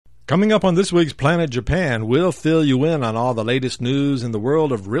Coming up on this week's Planet Japan, we'll fill you in on all the latest news in the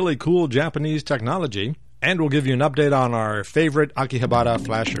world of really cool Japanese technology, and we'll give you an update on our favorite Akihabara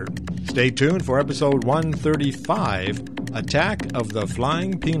flasher. Stay tuned for episode 135, Attack of the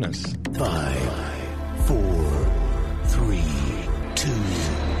Flying Penis. 5, 4, 3, 2,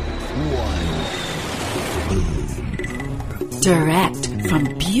 1. Direct from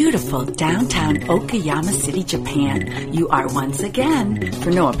beautiful downtown Okayama City, Japan, you are once again, for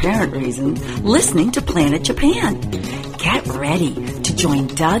no apparent reason, listening to Planet Japan. Get ready to join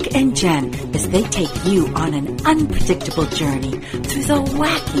Doug and Jen as they take you on an unpredictable journey through the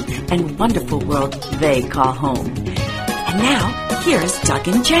wacky and wonderful world they call home. And now, here's Doug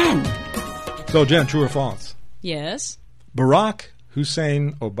and Jen. So, Jen, true or false? Yes. Barack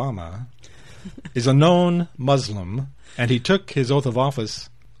Hussein Obama is a known Muslim, and he took his oath of office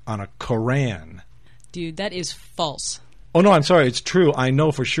on a Koran. Dude, that is false. Oh, no, I'm sorry. It's true. I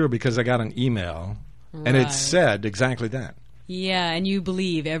know for sure because I got an email, and it Right. said exactly that. Yeah, and you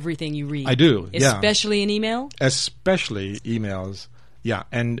believe everything you read. I do, yeah. Especially an email? Especially emails. Yeah,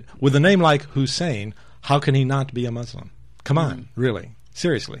 and with a name like Hussein, how can he not be a Muslim? Come on, really.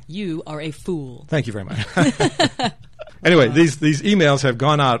 Seriously. You are a fool. Thank you very much. Anyway, these emails have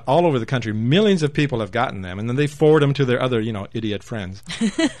gone out all over the country. Millions of people have gotten them, and then they forward them to their other, idiot friends.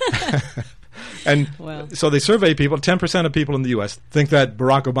 And Well. so they survey people. 10% of people in the U.S. think that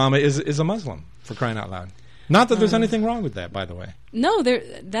Barack Obama is a Muslim, for crying out loud. Not that there's anything wrong with that, by the way. No,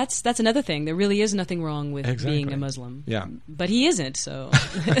 that's another thing. There really is nothing wrong with Exactly. being a Muslim. Yeah. But he isn't, so.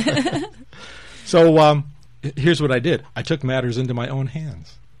 So here's what I did. I took matters into my own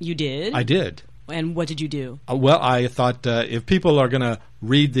hands. You did? I did. And what did you do? Well, I thought if people are going to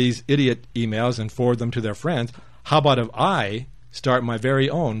read these idiot emails and forward them to their friends, how about if I start my very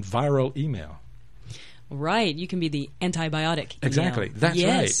own viral email? Right. You can be the antibiotic. Exactly. email. That's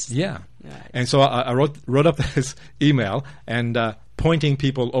yes. right. Yeah. Right. And so I wrote up this email and pointing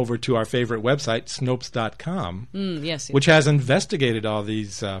people over to our favorite website, Snopes.com, Yes. which has investigated all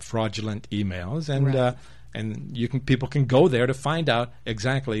these fraudulent emails, and Right. and people can go there to find out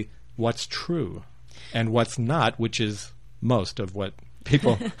exactly what's true and what's not, which is most of what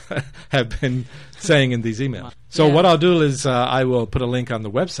people have been saying in these emails. So Yeah. what I'll do is I will put a link on the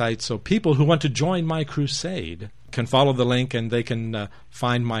website so people who want to join my crusade can follow the link, and they can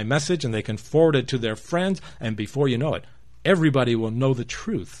find my message, and they can forward it to their friends, and before you know it, everybody will know the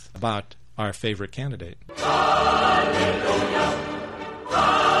truth about our favorite candidate.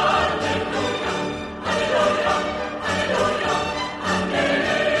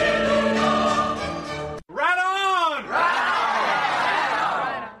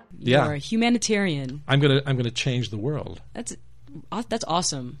 Yeah. You're a humanitarian. I'm gonna change the world. That's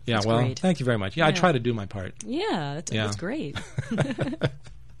awesome. Yeah, That's well, great. thank you very much. Yeah, I Yeah. try to do my part. Yeah, Yeah. that's great.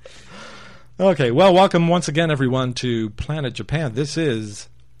 Okay, well, welcome once again, everyone, to Planet Japan. This is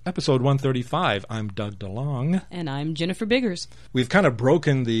episode 135. I'm Doug DeLong. And I'm Jennifer Biggers. We've kind of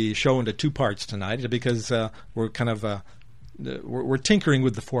broken the show into two parts tonight because we're kind of we're tinkering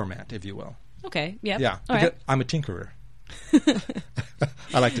with the format, if you will. Okay, yeah. Yeah, All right. because I'm a tinkerer.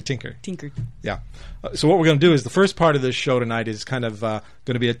 I like to tinker. Tinker. Yeah. So what we're going to do is the first part of this show tonight is kind of going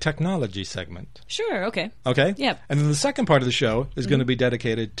to be a technology segment. Sure, okay. Okay? Yep. And then the second part of the show is going to be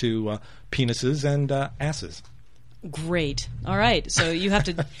dedicated to penises and asses. Great. All right. So you have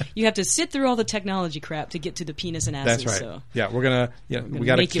to sit through all the technology crap to get to the penis and asses. That's right. So. Yeah, we're gonna we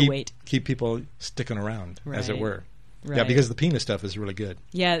got to make you wait. keep people sticking around, as it Right. were. Yeah, Right. because the penis stuff is really good,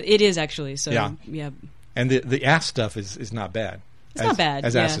 Yeah, it is actually. So Yeah. and the ass stuff is not bad. It's not bad,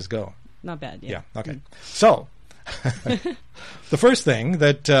 as yeah. asses go. not bad. Yeah. Yeah. Okay. So, the first thing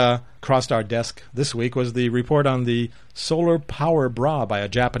that crossed our desk this week was the report on the solar power bra by a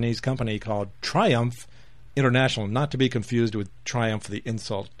Japanese company called Triumph International, not to be confused with Triumph the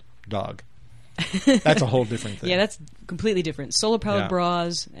insult dog. That's a whole different thing. Yeah, that's completely different. Solar powered Yeah.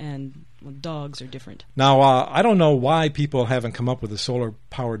 bras and dogs are different. Now, I don't know why people haven't come up with a solar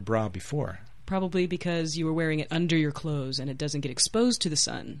powered bra before. Probably because you were wearing it under your clothes and it doesn't get exposed to the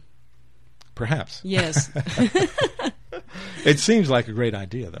sun. Perhaps. Yes. It seems like a great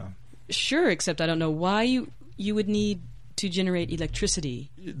idea, though. Sure, except I don't know why you would need to generate electricity.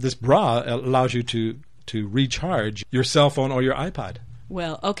 This bra allows you to recharge your cell phone or your iPod.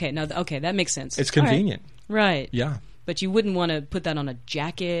 Well, okay, that makes sense. It's All right. convenient. Right. Yeah. But you wouldn't want to put that on a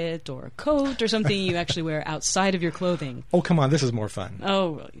jacket or a coat or something you actually wear outside of your clothing. Oh, come on. This is more fun.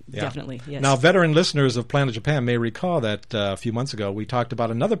 Oh, Yeah. definitely, yes. Now, veteran listeners of Planet Japan may recall that a few months ago we talked about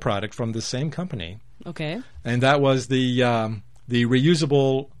another product from the same company, Okay. and that was the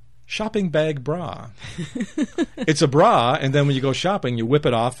reusable shopping bag bra. It's a bra, and then when you go shopping, you whip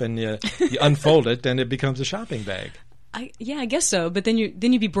it off and you unfold it, and it becomes a shopping bag. I guess so. But then you'd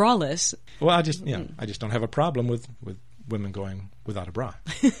be braless. Well, I just don't have a problem with women going without a bra,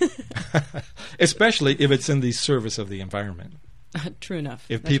 especially if it's in the service of the environment. True enough.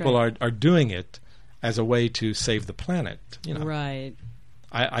 If That's people right. are doing it as a way to save the planet, Right.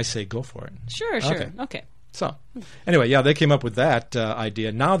 I say go for it. Sure. Okay. So, anyway, yeah, they came up with that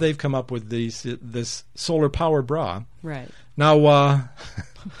idea. Now they've come up with this solar power bra. Right. Now,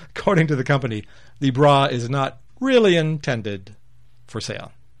 according to the company, the bra is not really intended for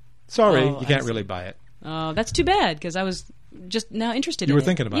sale. Sorry, Oh, you can't I see. really buy it. Oh, that's too bad because I was just now interested You in were it.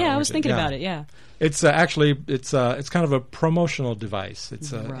 thinking about it, Yeah, I weren't was you? thinking Yeah. about it, yeah. It's actually it's kind of a promotional device.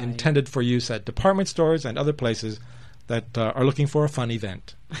 It's Right. intended for use at department stores and other places that are looking for a fun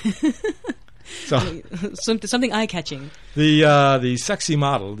event. So Something eye-catching. the sexy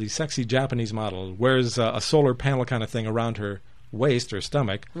model, the sexy Japanese model, wears a solar panel kind of thing around her waist or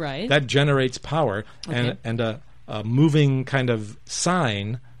stomach. Right. That generates power, Okay. and a moving kind of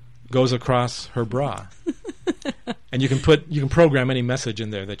sign goes across her bra. And you can program any message in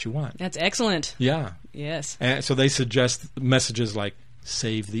there that you want. That's excellent. Yeah. Yes. And so they suggest messages like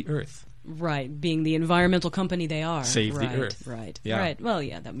 "Save the Earth." Right. Being the environmental company they are. Save the Right, Earth. Right. Yeah. Right. Well,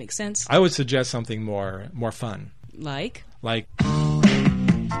 yeah, that makes sense. I would suggest something more fun, Like? like You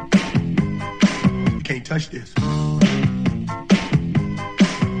can't touch this. You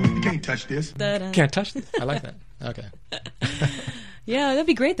can't touch this. Da-da. "Can't touch this." I like that. Okay. Yeah, that'd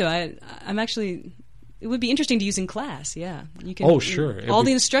be great, though. I'm actually... It would be interesting to use in class, yeah. You can, Oh, sure. It'd all be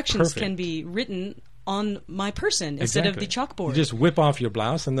the instructions perfect. can be written on my person instead of the chalkboard. You just whip off your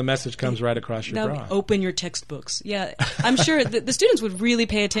blouse, and the message comes right across your Now bra. open your textbooks. Yeah, I'm sure the students would really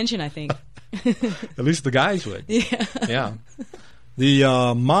pay attention, I think. At least the guys would. Yeah. Yeah.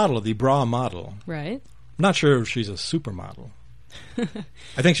 The model, the bra model, Right? I'm not sure if she's a supermodel.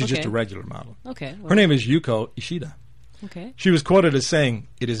 I think she's just Okay. a regular model. Okay. Her name is Yuko Ishida. Okay. She was quoted as saying,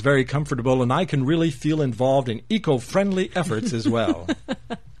 "It is very comfortable, and I can really feel involved in eco-friendly efforts as well."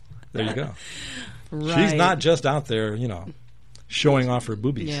 There you go. Right. She's not just out there, showing off her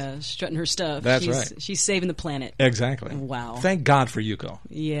boobies. Yeah, strutting her stuff. That's she's, right. She's saving the planet. Exactly. Wow. Thank God for Yuko.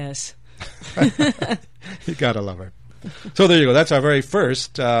 Yes. You gotta love her. So there you go. That's our very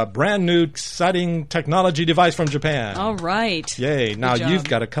first brand new, exciting technology device from Japan. All right. Yay. Now job. you've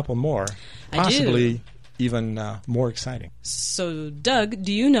got a couple more, I do. possibly even more exciting. So, Doug,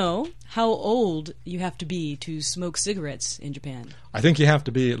 do you know how old you have to be to smoke cigarettes in Japan? I think you have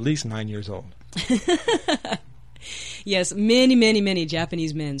to be at least 9 years old. Yes, many, many, many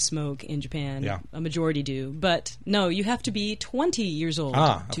Japanese men smoke in Japan. Yeah. A majority do. But no, you have to be 20 years old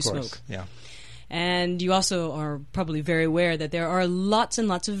Of to course. smoke. Yeah. And you also are probably very aware that there are lots and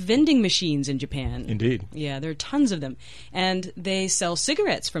lots of vending machines in Japan. Indeed. Yeah, there are tons of them. And they sell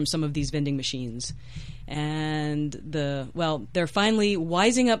cigarettes from some of these vending machines. And they're finally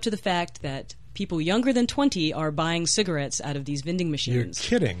wising up to the fact that people younger than 20 are buying cigarettes out of these vending You're machines.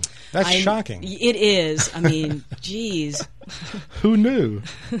 kidding. That's shocking. It is. I mean, geez. Who knew?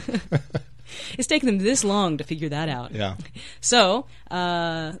 It's taken them this long to figure that out. Yeah. So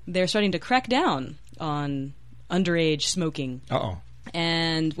they're starting to crack down on underage smoking. Uh-oh.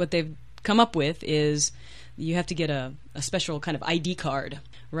 And what they've come up with is you have to get a special kind of ID card,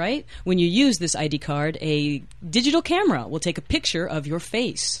 right? When you use this ID card, a digital camera will take a picture of your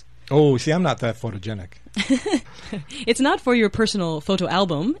face. Oh, see, I'm not that photogenic. It's not for your personal photo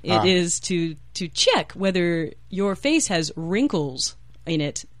album. It Ah. is to check whether your face has wrinkles in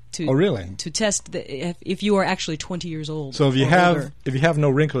it. Oh, really? To test if you are actually 20 years old. So if you or have older. no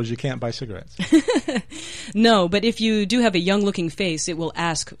wrinkles, you can't buy cigarettes. No, but if you do have a young-looking face, it will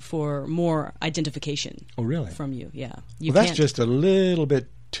ask for more identification. Oh, really? From you, yeah. Well, that's just a little bit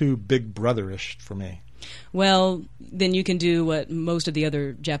too big brotherish for me. Well, then you can do what most of the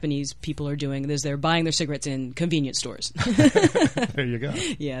other Japanese people are doing, is they're buying their cigarettes in convenience stores. There you go.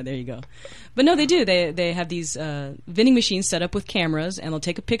 Yeah, there you go. But no, they do. They have these vending machines set up with cameras, and they'll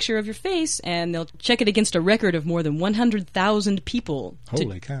take a picture of your face, and they'll check it against a record of more than 100,000 people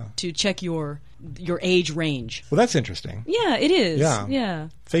Holy cow. to check your age range. Well, that's interesting. Yeah, it is. Yeah. Yeah.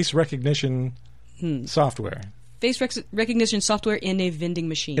 Face recognition software. Face recognition software in a vending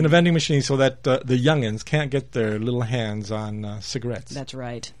machine. In a vending machine so that the youngins can't get their little hands on cigarettes. That's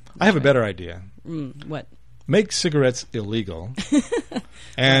right. I have a better idea. What? Make cigarettes illegal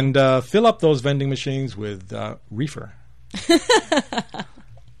and fill up those vending machines with reefer.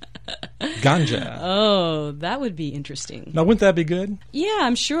 Ganja. Oh, that would be interesting. Now, wouldn't that be good? Yeah,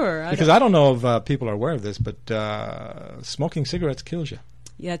 I'm sure. Because I don't know if people are aware of this, but smoking cigarettes kills you.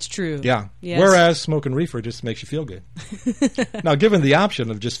 Yeah, it's true. Yeah. Yes. Whereas smoking reefer just makes you feel good. Now, given the option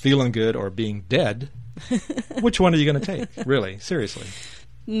of just feeling good or being dead, which one are you going to take? Really? Seriously.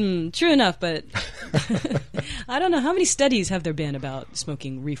 True enough, but I don't know. How many studies have there been about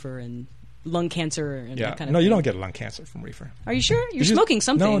smoking reefer and lung cancer and Yeah. that kind of No, thing? you don't get lung cancer from reefer. Are you sure? You're You just- smoking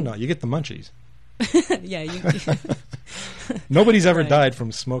something. No, you get the munchies. Yeah, Nobody's ever Right. died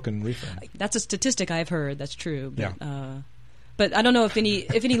from smoking reefer. that's a statistic I've heard. That's true. But, Yeah. but I don't know if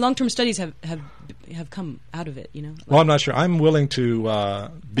any long-term studies have come out of it. You know. Well, I'm not sure. I'm willing to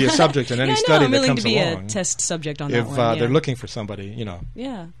be a subject in any yeah, I know. study I'm that willing comes to be along a test subject on if that one. they're yeah. looking for somebody,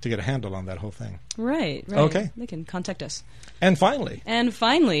 Yeah. to get a handle on that whole thing. Right. Okay. They can contact us. And finally, And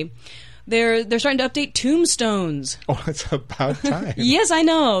finally, they're starting to update tombstones. oh, it's about time. Yes, I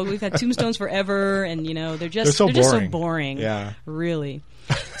know. We've had tombstones forever, and they're just They're just so boring. boring. Yeah. Really.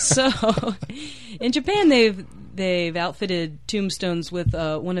 So, in Japan, they've outfitted tombstones with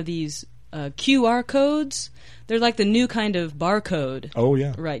one of these QR codes. They're like the new kind of barcode. Oh,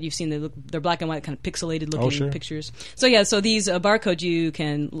 yeah. Right, you've seen they're black and white, kind of pixelated looking sure. pictures. So these barcodes you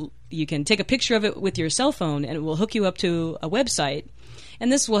can take a picture of it with your cell phone, and it will hook you up to a website,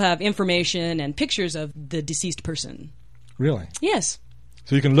 and this will have information and pictures of the deceased person. Really? Yes,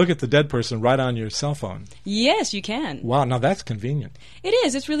 So you can look at the dead person right on your cell phone. yes, you can. Wow, now that's convenient. It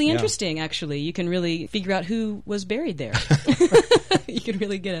is. It's really Yeah. interesting, actually. You can really figure out who was buried there. You can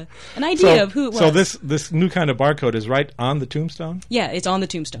really get an idea of who it was. So this new kind of barcode is right on the tombstone, Yeah, it's on the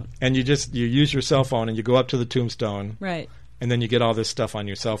tombstone. and you use your cell phone and you go up to the tombstone, Right. and then you get all this stuff on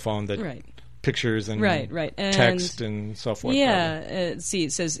your cell phone that Right. pictures and Right. And text and so forth. Yeah, see,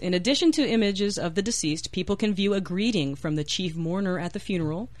 it says, in addition to images of the deceased, people can view a greeting from the chief mourner at the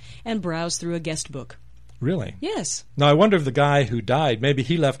funeral and browse through a guest book. Really? Yes. Now, I wonder if the guy who died, maybe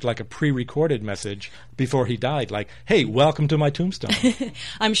he left like a pre-recorded message before he died, like, hey, welcome to my tombstone.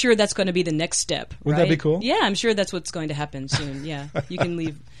 I'm sure that's going to be the next step. Wouldn't that right? be cool? Yeah, I'm sure that's what's going to happen soon. Yeah. You can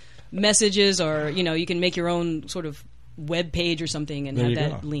leave messages, or, you can make your own sort of web page or something and There have you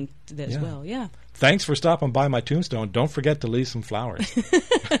that go. linked to that as Yeah. well. Yeah. Thanks for stopping by my tombstone. Don't forget to leave some flowers.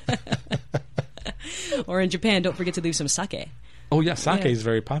 Or in Japan, don't forget to leave some sake. Oh, yeah, sake Yeah. is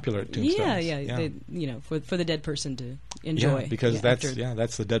very popular at tombstones. Yeah. For the dead person to enjoy. Yeah, because after.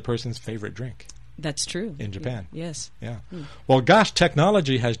 that's the dead person's favorite drink That's true. in Japan. Yes. Yeah. Well, gosh,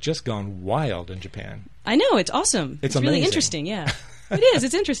 technology has just gone wild in Japan. I know, it's awesome. It's really amazing. interesting, yeah. It is,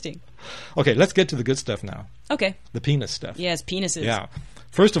 it's interesting. Okay, let's get to the good stuff now. Okay. The penis stuff. Yes, penises. Yeah.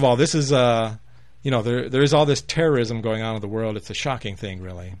 First of all, this is there is all this terrorism going on in the world. It's a shocking thing,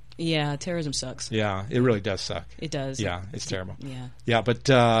 really. Yeah, terrorism sucks. Yeah, it really does suck. It does. Yeah, it's terrible. Yeah. Yeah, but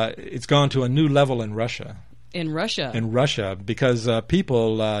it's gone to a new level in Russia. In Russia. Because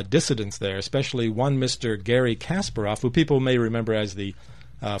people, dissidents there, especially one Mr. Garry Kasparov, who people may remember as the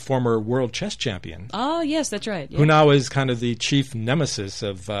former world chess champion, Oh, yes, that's right. Yeah. who now is kind of the chief nemesis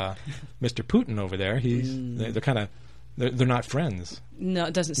of Mr. Putin over there. They're kind of they're not friends. No,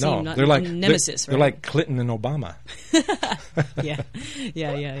 it doesn't seem No, not they're like nemesis, they're right? like Clinton and Obama. Yeah.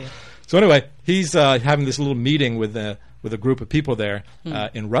 So anyway, he's having this little meeting with a group of people there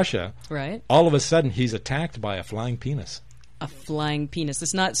in Russia. Right. All of a sudden, he's attacked by a flying penis. A flying penis.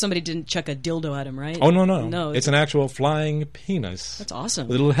 It's not somebody didn't chuck a dildo at him, right? Oh, no. No. It's an actual flying penis. That's awesome.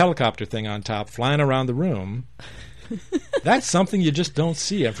 With a little helicopter thing on top, flying around the room. That's something you just don't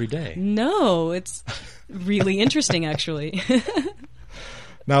see every day. No, it's really interesting, actually.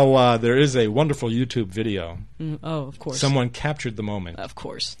 Now, there is a wonderful YouTube video. Oh, of course. Someone captured the moment. Of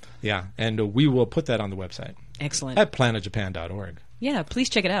course. Yeah, and we will put that on the website Excellent. at planetjapan.org, Yeah, please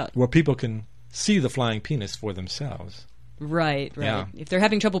check it out. where people can see the flying penis for themselves. Right. Yeah. If they're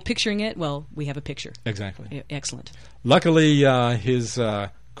having trouble picturing it, well, we have a picture. Exactly. Excellent. Luckily, his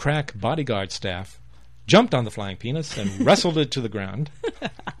crack bodyguard staff jumped on the flying penis and wrestled it to the ground.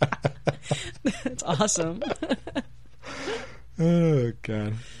 That's awesome. Oh,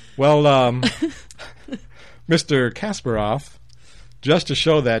 God. Well, Mr. Kasparov, just to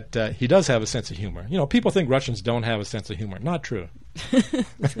show that he does have a sense of humor. People think Russians don't have a sense of humor. Not true.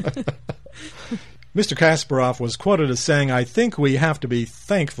 Mr. Kasparov was quoted as saying, "I think we have to be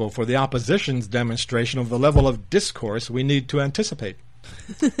thankful for the opposition's demonstration of the level of discourse we need to anticipate."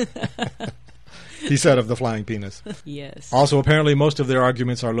 He said of the flying penis. Yes. Also, apparently, most of their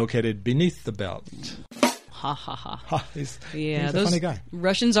arguments are located beneath the belt. Ha ha ha. Ha, he's Yeah, a those funny guy.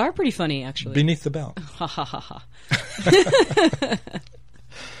 Russians are pretty funny, actually. Beneath the belt. Ha ha ha ha.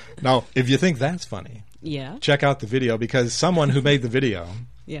 Now, if you think that's funny, Yeah. check out the video, because someone who made the video,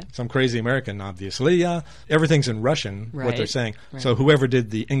 Yeah. some crazy American, obviously, everything's in Russian, what Right, they're saying. right. So whoever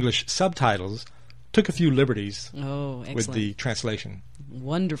did the English subtitles took a few liberties Oh, excellent. with the translation.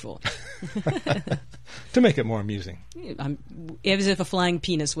 Wonderful. To make it more amusing. As if a flying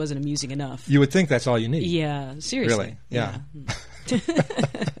penis wasn't amusing enough. You would think that's all you need. Yeah, seriously. Really? Yeah.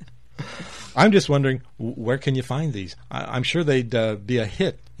 I'm just wondering, where can you find these? I'm sure they'd be a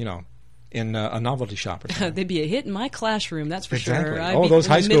hit, in a novelty shop or something. They'd be a hit in my classroom, that's for Exactly. sure. Oh, those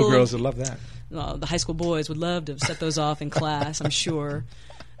high school girls would love that. The high school boys would love to have set those off in class, I'm sure,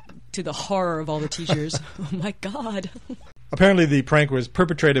 to the horror of all the teachers. Oh, my God. Apparently, the prank was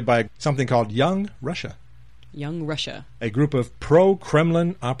perpetrated by something called Young Russia. Young Russia. A group of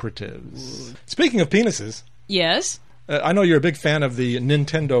pro-Kremlin operatives. Ooh. Speaking of penises... Yes? I know you're a big fan of the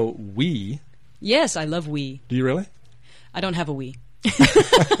Nintendo Wii. Yes, I love Wii. Do you really? I don't have a Wii.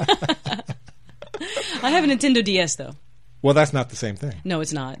 I have a Nintendo DS, though. Well, that's not the same thing. No,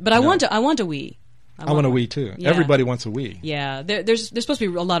 it's not. But I want a Wii. I want a Wii, too. Yeah. Everybody wants a Wii. Yeah, there's supposed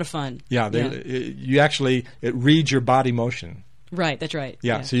to be a lot of fun. Yeah, it reads your body motion. Right, that's right.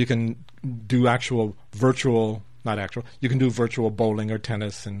 Yeah, so you can do you can do virtual bowling or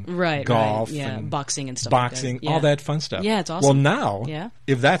tennis and golf. Right, yeah, and boxing and stuff boxing, like that. Yeah. all that fun stuff. Yeah, it's awesome. Well, now,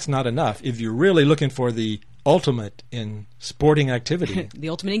 if that's not enough, if you're really looking for the ultimate in sporting activity, the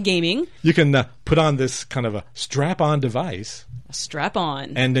ultimate in gaming, you can put on this kind of a strap-on device. A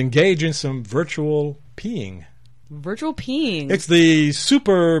strap-on. And engage in some virtual peeing. Virtual peeing. It's the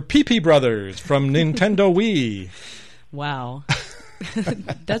Super Pee-Pee Brothers from Nintendo Wii. Wow.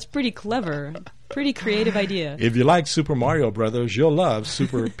 That's pretty clever. Pretty creative idea. If you like Super Mario Brothers, you'll love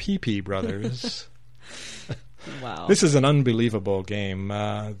Super Pee-Pee Brothers. Wow. This is an unbelievable game.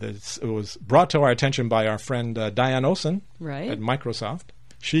 It was brought to our attention by our friend Diane Olsen at Microsoft.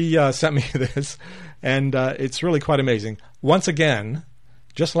 She sent me this, and it's really quite amazing. Once again,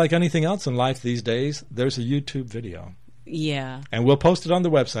 just like anything else in life these days, there's a YouTube video. Yeah. And we'll post it on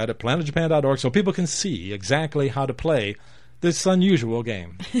the website at planetjapan.org so people can see exactly how to play this unusual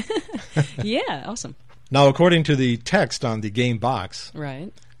game. Yeah, awesome. Now, according to the text on the game box,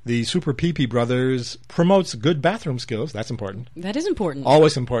 the Super Pee-Pee Brothers promotes good bathroom skills. That's important. That is important.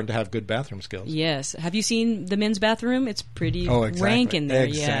 Always important to have good bathroom skills. Yes. Have you seen the men's bathroom? It's pretty rank in there.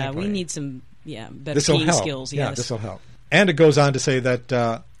 Exactly. Yeah, we need some better peeing skills. Yeah, yes. this will help. And it goes on to say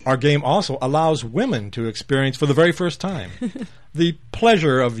that our game also allows women to experience for the very first time the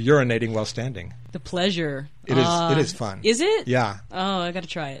pleasure of urinating while standing. The pleasure. It is fun. Is it? Yeah. Oh, I got to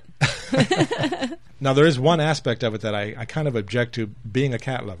try it. Now, there is one aspect of it that I kind of object to, being a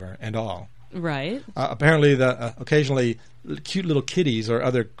cat lover and all. Right. Apparently, occasionally cute little kitties or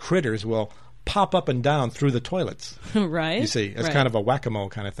other critters will pop up and down through the toilets. Right. You see, it's kind of a whack-a-mole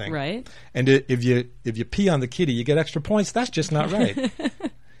kind of thing. Right. And if you pee on the kitty, you get extra points. That's just not right.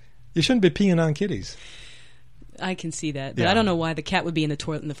 You shouldn't be peeing on kitties. I can see that, but I don't know why the cat would be in the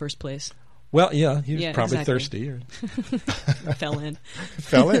toilet in the first place. Well, yeah, he was probably thirsty. Or Fell in.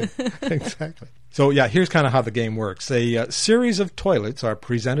 Fell in, exactly. So, yeah, here's kind of how the game works. A series of toilets are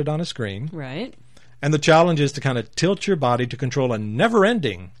presented on a screen. Right. And the challenge is to kind of tilt your body to control a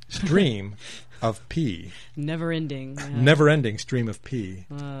never-ending stream of pee. Never-ending. Yeah. Never-ending stream of pee.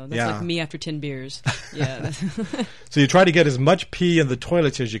 That's like me after 10 beers. Yeah. So you try to get as much pee in the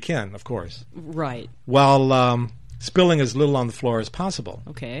toilets as you can, of course. Right. While spilling as little on the floor as possible.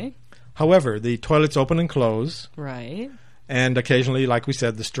 Okay. However, the toilets open and close. Right. And occasionally, like we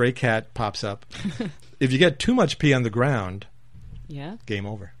said, the stray cat pops up. If you get too much pee on the ground, game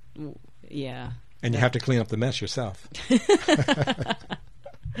over. Yeah. And you have to clean up the mess yourself.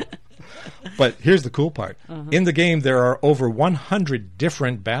 But here's the cool part. In the game, there are over 100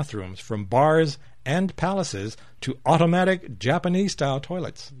 different bathrooms, from bars and palaces to automatic Japanese-style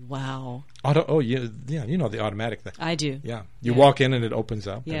toilets. Wow. You know the automatic thing. I do. Yeah. You walk in and it opens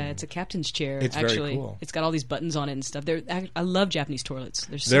up. Yeah, it's a captain's chair. It's actually. very cool. It's got all these buttons on it and stuff. I love Japanese toilets.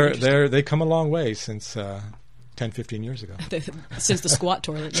 They come a long way since 10, 15 years ago. Since the squat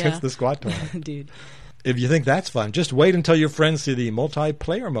toilet, yeah. Since the squat toilet. Dude. If you think that's fun, just wait until your friends see the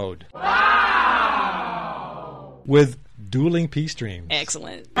multiplayer mode. Wow! With dueling pee streams.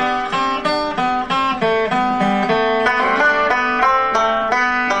 Excellent. Well,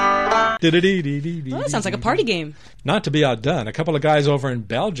 that sounds like a party game. Not to be outdone, a couple of guys over in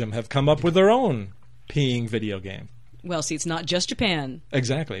Belgium have come up with their own peeing video game. Well, see, it's not just Japan.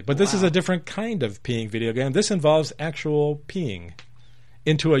 Exactly. But this is a different kind of peeing video game. This involves actual peeing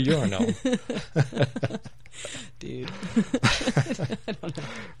into a urinal. Dude. I don't know.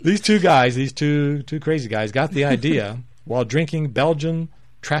 These two guys, these two crazy guys, got the idea while drinking Belgian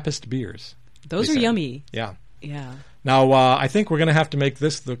Trappist beers. Those are yummy. Yeah. Yeah. Now, I think we're going to have to make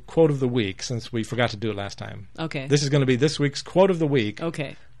this the quote of the week, since we forgot to do it last time. Okay. This is going to be this week's quote of the week.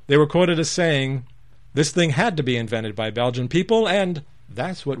 Okay. They were quoted as saying, "This thing had to be invented by Belgian people, and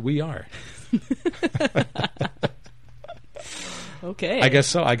that's what we are. Okay. I guess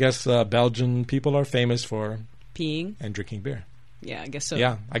so. I guess Belgian people are famous for peeing and drinking beer. Yeah, I guess so.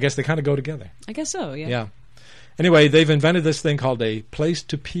 Yeah, I guess they kind of go together. I guess so. Yeah. Yeah. Anyway, they've invented this thing called a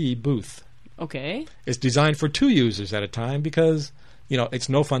place-to-pee booth. Okay. It's designed for 2 users at a time because, it's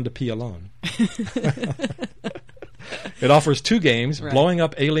no fun to pee alone. It offers 2 games, Right. blowing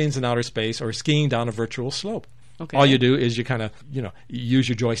up aliens in outer space or skiing down a virtual slope. Okay. All you do is you kind of, use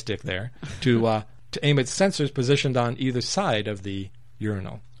your joystick there to aim at sensors positioned on either side of the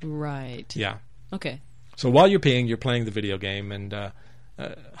urinal. Right. Yeah. Okay. So while you're peeing, you're playing the video game, and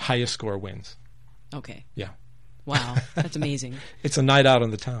highest score wins. Okay. Yeah. Wow. That's amazing. It's a night out in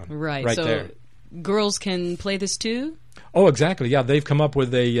the town. Right. Right so there. girls can play this too? Oh, exactly. Yeah, they've come up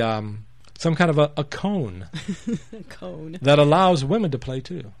with a some kind of a cone A cone. that allows women to play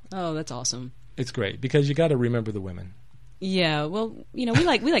too. Oh, that's awesome. It's great because you got to remember the women. Yeah. Well, we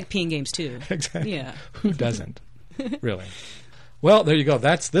like peeing games too. Exactly. Yeah. Who doesn't? Really? Well, there you go.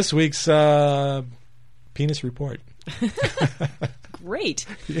 That's this week's penis report. Great.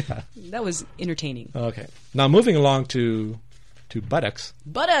 Yeah. That was entertaining. Okay. Now moving along to buttocks.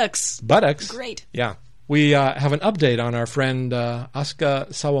 Buttocks. Buttocks. Great. Yeah. We have an update on our friend Asuka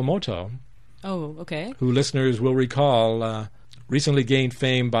Sawamoto, Oh, okay. who listeners will recall recently gained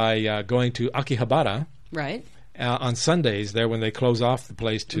fame by going to Akihabara Right. on Sundays there when they close off the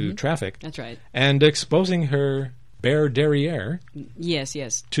place to traffic That's right. and exposing her bare derriere Yes,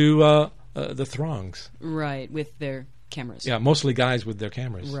 yes. to the throngs. Right, with their cameras. Yeah, mostly guys with their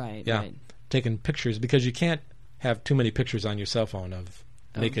cameras. Right, Yeah, right. taking pictures because you can't have too many pictures on your cell phone of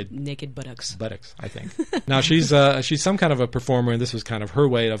Naked buttocks. buttocks, I think. Now, she's some kind of a performer, and this was kind of her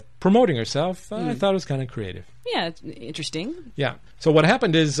way of promoting herself. I thought it was kind of creative. Yeah, it's interesting. Yeah. So what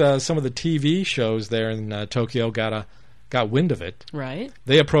happened is some of the TV shows there in Tokyo got wind of it. Right.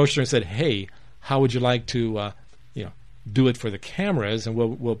 They approached her and said, "Hey, how would you like to, do it for the cameras, and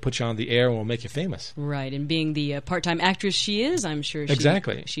we'll put you on the air and we'll make you famous." Right, and being the part-time actress she is, I'm sure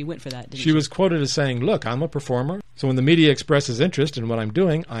Exactly. she went for that, didn't she? She was quoted as saying, "Look, I'm a performer, so when the media expresses interest in what I'm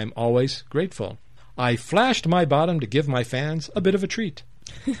doing, I'm always grateful. I flashed my bottom to give my fans a bit of a treat."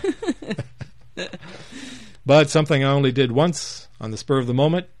 But something I only did once on the spur of the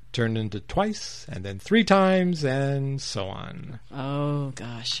moment turned into twice, and then 3 times, and so on. Oh,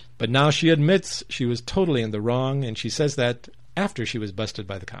 gosh. But now she admits she was totally in the wrong, and she says that after she was busted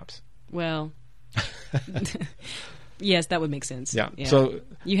by the cops. Well, yes, that would make sense. Yeah. So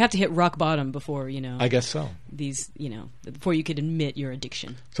you have to hit rock bottom before, I guess so. before you could admit your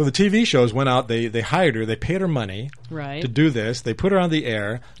addiction. So the TV shows went out, they hired her, they paid her money Right. to do this, they put her on the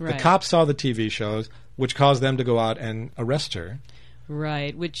air, Right. the cops saw the TV shows, which caused them to go out and arrest her.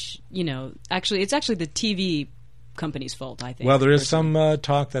 Right, which, it's actually the TV company's fault, I think. Well, there is personally. some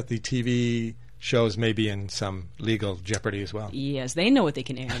talk that the TV shows may be in some legal jeopardy as well. Yes, they know what they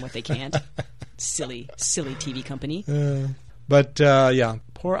can air and what they can't. silly TV company. But,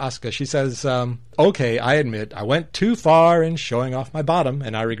 poor Asuka. She says, okay, I admit, I went too far in showing off my bottom,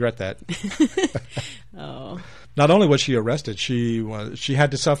 and I regret that. Oh. Not only was she arrested, she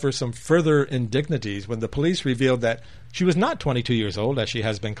had to suffer some further indignities when the police revealed that she was not 22 years old, as she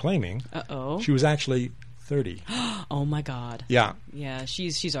has been claiming. Uh-oh. She was actually 30. Oh, my God. Yeah, Yeah,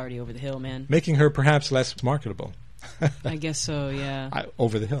 she's already over the hill, man. making her perhaps less marketable. I guess so, yeah.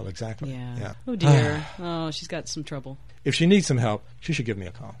 Over the hill, exactly. Yeah. Oh, dear. Oh, she's got some trouble. If she needs some help, she should give me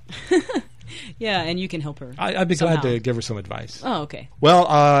a call. Yeah, and you can help her. I'd be somehow. glad to give her some advice. Oh, okay. Well,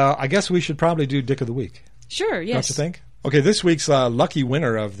 I guess we should probably do Dick of the Week. Sure, yes. Don't you think? Okay, this week's lucky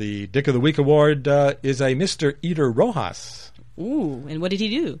winner of the Dick of the Week award is a Mr. Eater Rojas. Ooh, and what did he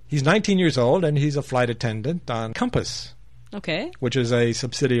do? He's 19 years old, and he's a flight attendant on Compass, Okay. which is a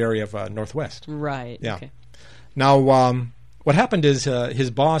subsidiary of Northwest. Right. Yeah. Okay. Now, what happened is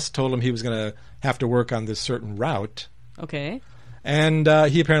his boss told him he was going to have to work on this certain route, Okay. and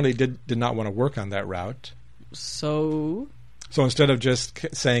he apparently did not want to work on that route. So, So instead of just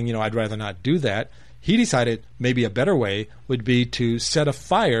saying, I'd rather not do that, he decided maybe a better way would be to set a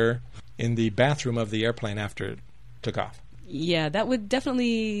fire in the bathroom of the airplane after it took off. yeah, that would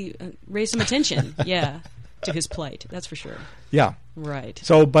definitely raise some attention, to his plight. That's for sure. Yeah. Right.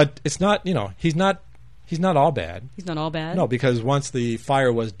 So, but it's not, he's not all bad. He's not all bad? No, because once the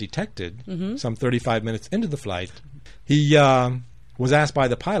fire was detected, some 35 minutes into the flight, he was asked by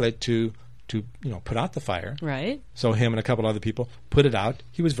the pilot to put out the fire. Right. So him and a couple other people put it out.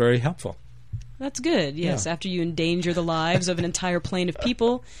 He was very helpful. That's good, yes. Yeah. After you endanger the lives of an entire plane of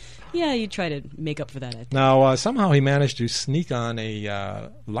people, Yeah, you try to make up for that. I think. Now, somehow he managed to sneak on a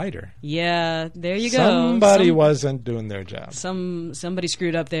lighter. Yeah, there you go. Somebody wasn't doing their job. Somebody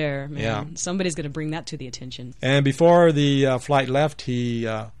screwed up there, man. Yeah. Somebody's going to bring that to the attention. And before the flight left, he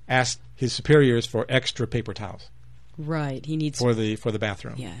asked his superiors for extra paper towels Right, he needs for the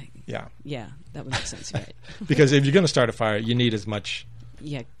bathroom. Yeah, Yeah. that would make sense, right? Because if you're going to start a fire, you need as much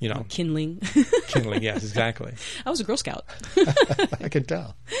Yeah, kindling. kindling. Yes, exactly. I was a Girl Scout. I can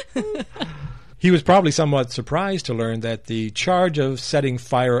tell. He was probably somewhat surprised to learn that the charge of setting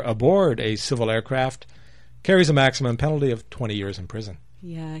fire aboard a civil aircraft carries a maximum penalty of 20 years in prison.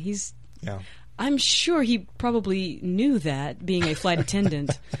 Yeah, Yeah. I'm sure he probably knew that, being a flight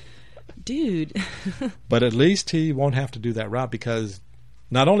attendant. Dude. But at least he won't have to do that route because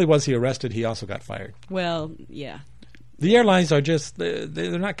not only was he arrested, he also got fired. Well, yeah. The airlines are just,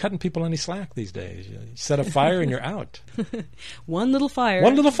 they're not cutting people any slack these days. You set a fire and you're out. One little fire.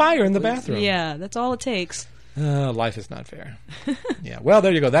 One little fire in the bathroom. Yeah, that's all it takes. Life is not fair. Yeah. Well,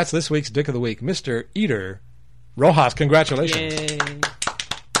 there you go. That's this week's Dick of the Week. Mr. Eater Rojas, congratulations. Yay.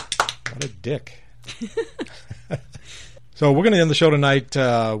 What a dick. So we're going to end the show tonight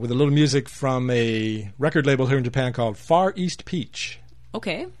with a little music from a record label here in Japan called Far East Peach.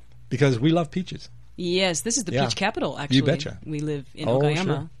 Okay. Because we love peaches. Yes, this is the Yeah. peach capital, actually. You betcha. We live in Oh, Okayama,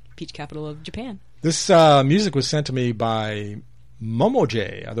 sure. peach capital of Japan. This music was sent to me by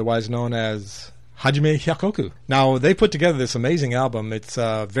Momoje, otherwise known as Hajime Hyakoku. Now, they put together this amazing album. It's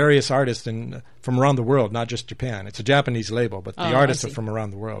various artists from around the world, not just Japan. It's a Japanese label, but the I artists are see. from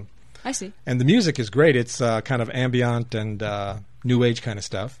around the world. I see. And the music is great. It's kind of ambient and new age kind of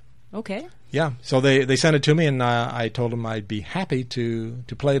stuff. Okay. Yeah, so they sent it to me, and I told them I'd be happy to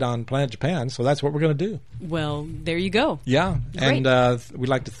play it on Planet Japan, so that's what we're going to do. Well, there you go. Yeah, Great. and we'd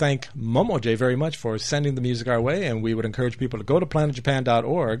like to thank Momoje very much for sending the music our way, and we would encourage people to go to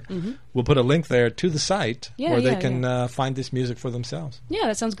planetjapan.org. Mm-hmm. We'll put a link there to the site where they can find this music for themselves. Yeah,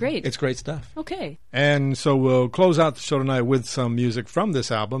 that sounds great. It's great stuff. Okay. And so we'll close out the show tonight with some music from this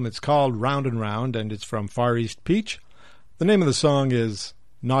album. It's called Round and Round, and it's from Far East Peach. The name of the song is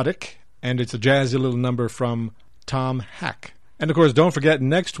Nautic, and it's a jazzy little number from Tom Hack. And, of course, don't forget,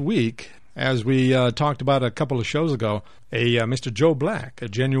 next week, as we talked about a couple of shows ago, Mr. Joe Black, a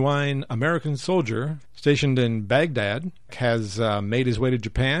genuine American soldier stationed in Baghdad, has made his way to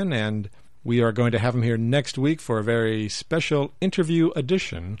Japan, and we are going to have him here next week for a very special interview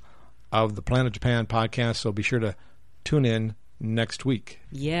edition of the Planet Japan podcast, so be sure to tune in next week.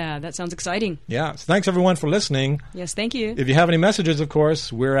 Yeah, that sounds exciting. Yeah, so thanks everyone for listening. Yes, thank you. If you have any messages, of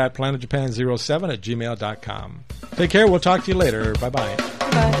course, we're at planetjapan07@gmail.com. Take care. We'll talk to you later. Bye-bye.